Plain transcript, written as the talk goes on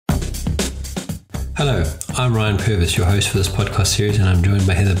Hello, I'm Ryan Purvis, your host for this podcast series, and I'm joined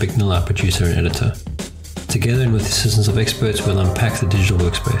by Heather Bicknell, our producer and editor. Together and with the assistance of experts, we'll unpack the digital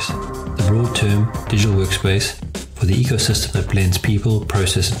workspace, the broad term digital workspace, for the ecosystem that blends people,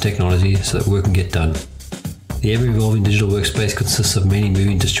 process, and technology so that work can get done. The ever-evolving digital workspace consists of many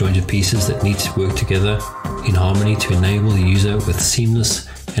moving disjointed pieces that need to work together in harmony to enable the user with seamless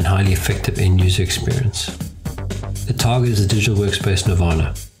and highly effective end-user experience. The target is the digital workspace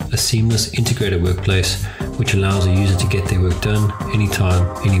nirvana, a seamless, integrated workplace which allows a user to get their work done anytime,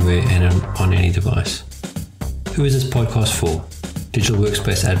 anywhere, and on any device. Who is this podcast for? Digital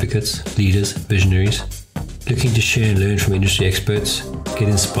workspace advocates, leaders, visionaries, looking to share and learn from industry experts, get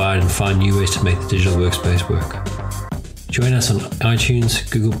inspired and find new ways to make the digital workspace work. Join us on iTunes,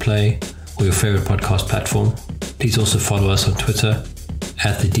 Google Play, or your favorite podcast platform. Please also follow us on Twitter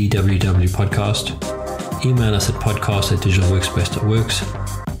at the DWW Podcast. Email us at podcast@digitalworkspace.works.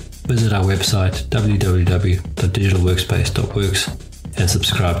 Visit our website www.digitalworkspace.works and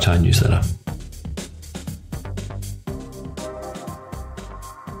subscribe to our newsletter.